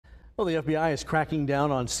Well, the FBI is cracking down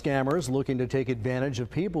on scammers looking to take advantage of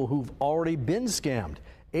people who've already been scammed.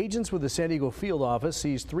 Agents with the San Diego field office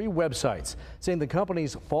seized 3 websites, saying the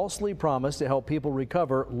companies falsely promised to help people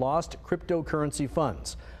recover lost cryptocurrency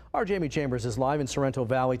funds. Our Jaime Chambers is live in Sorrento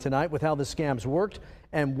Valley tonight with how the scams worked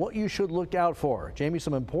and what you should look out for. Jaime,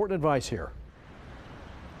 some important advice here.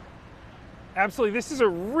 Absolutely. This is a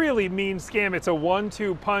really mean scam. It's a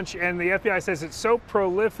 1-2 punch, and the FBI says it's so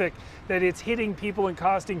prolific that it's hitting people and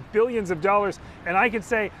costing billions of dollars. And I can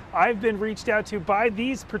say I've been reached out to by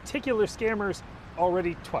these particular scammers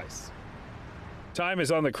already twice. Time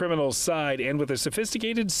is on the criminal's side, and with a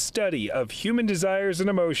sophisticated study of human desires and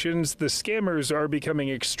emotions, the scammers are becoming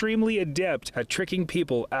extremely adept at tricking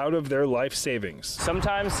people out of their life savings.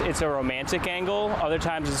 Sometimes it's a romantic angle, other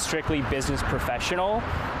times it's strictly business professional.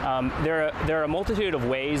 There are a multitude of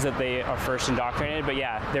ways that they are first indoctrinated, but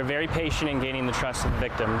yeah, they're very patient in gaining the trust of the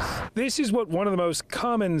victims. This is what one of the most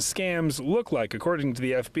common scams look like, according to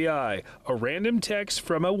the FBI. A random text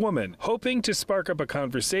from a woman, hoping to spark up a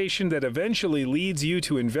conversation that eventually leads you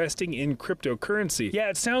to investing in cryptocurrency. Yeah,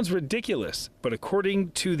 it sounds ridiculous, but according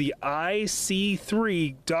to the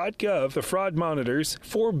IC3.gov, the fraud monitors,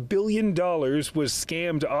 $4 billion was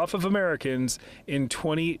scammed off of Americans in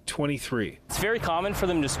 2023. It's very common for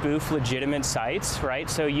them to spoof legitimate sites, right?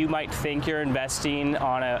 So you might think you're investing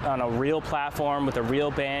on a real platform with a real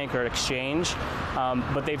bank or exchange,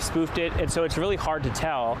 but they've spoofed it, and so it's really hard to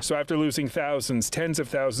tell. So after losing thousands, tens of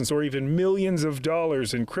thousands, or even millions of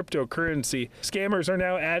dollars in cryptocurrency, scammers are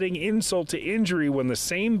now adding insult to injury when the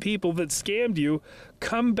same people that scammed you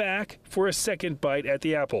come back for a second bite at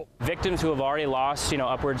the apple. Victims who have already lost,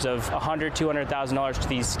 upwards of $100,000, $200,000 to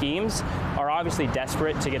these schemes are obviously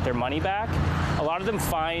desperate to get their money back. A lot of them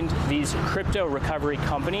find these crypto recovery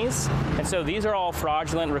companies, and so these are all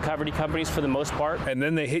fraudulent recovery companies for the most part. And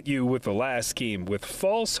then they hit you with the last scheme. With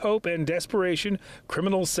false hope and desperation,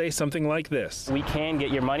 criminals say something like this: "We can get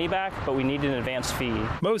your money back, but we need an advance fee."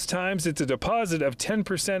 Most times it's a deposit of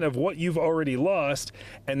 10% of what you've already lost,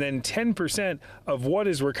 and then 10% of what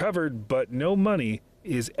is recovered, but no money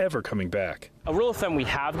is ever coming back. A rule of thumb we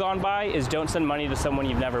have gone by is don't send money to someone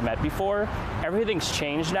you've never met before. Everything's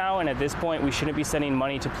changed now, and at this point we shouldn't be sending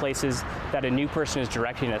money to places that a new person is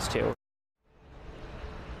directing us to.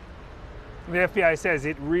 The FBI says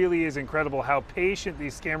it really is incredible how patient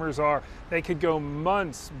these scammers are. They could go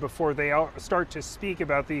months before they start to speak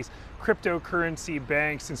about these cryptocurrency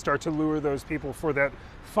banks and start to lure those people for that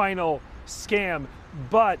final scam.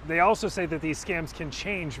 But they also say that these scams can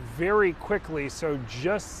change very quickly, so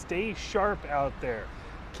just stay sharp out there.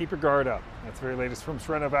 Keep your guard up. That's the very latest from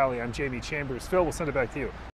Sorrento Valley. I'm Jaime Chambers. Phil, we'll send it back to you.